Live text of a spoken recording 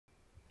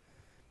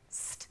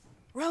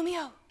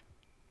Romeo!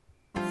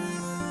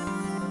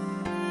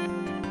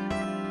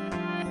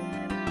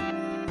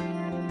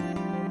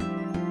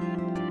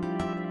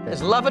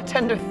 Is love a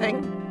tender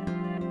thing?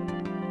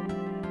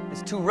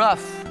 It's too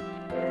rough,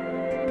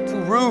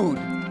 too rude,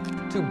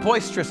 too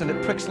boisterous, and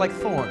it pricks like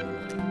thorn.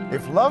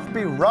 If love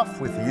be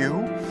rough with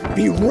you,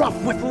 be rough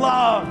with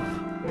love!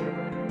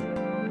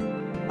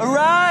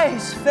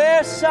 Arise,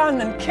 fair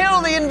sun, and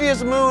kill the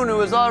envious moon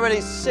who is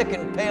already sick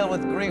and pale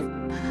with grief.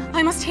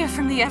 I must hear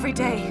from thee every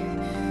day,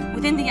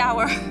 within the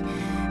hour,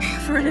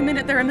 for in a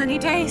minute there are many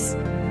days.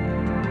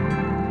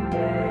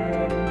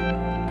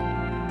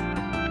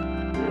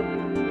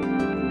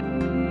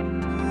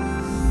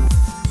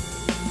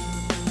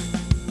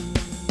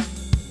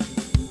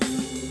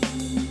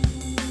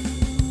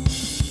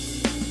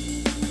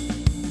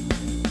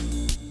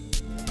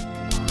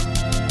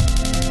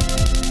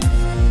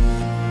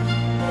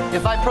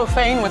 If I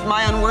profane with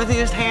my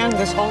unworthiest hand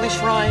this holy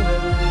shrine,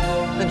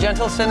 the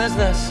gentle sin is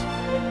this: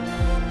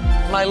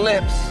 my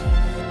lips,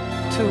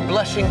 two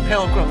blushing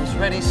pilgrims,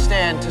 ready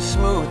stand to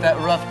smooth that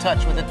rough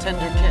touch with a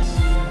tender kiss.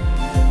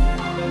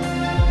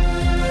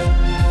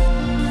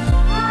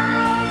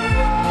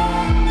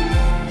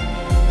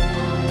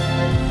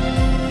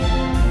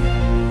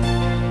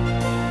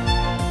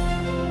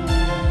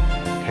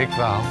 Take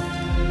thou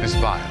this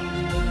vial,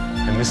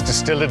 and this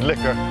distilled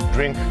liquor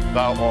drink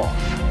thou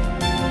off.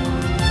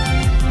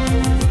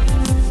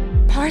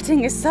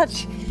 Parting is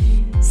such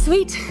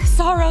sweet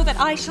sorrow that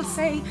I shall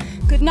say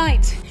good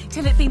night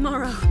till it be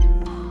morrow.